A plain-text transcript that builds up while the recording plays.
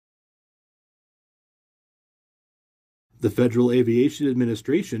The Federal Aviation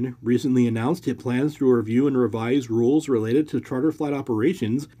Administration recently announced it plans to review and revise rules related to charter flight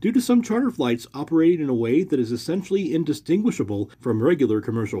operations due to some charter flights operating in a way that is essentially indistinguishable from regular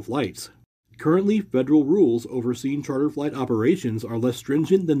commercial flights. Currently, federal rules overseeing charter flight operations are less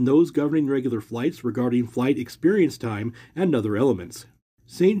stringent than those governing regular flights regarding flight experience time and other elements.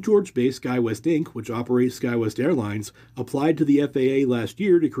 St. George-based SkyWest Inc., which operates SkyWest Airlines, applied to the FAA last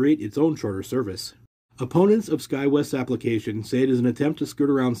year to create its own charter service. Opponents of SkyWest's application say it is an attempt to skirt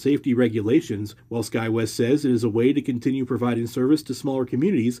around safety regulations, while SkyWest says it is a way to continue providing service to smaller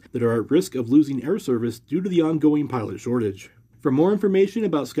communities that are at risk of losing air service due to the ongoing pilot shortage. For more information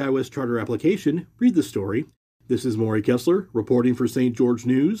about SkyWest Charter application, read the story. This is Mori Kessler, reporting for St. George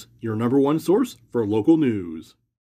News, your #1 source for local news.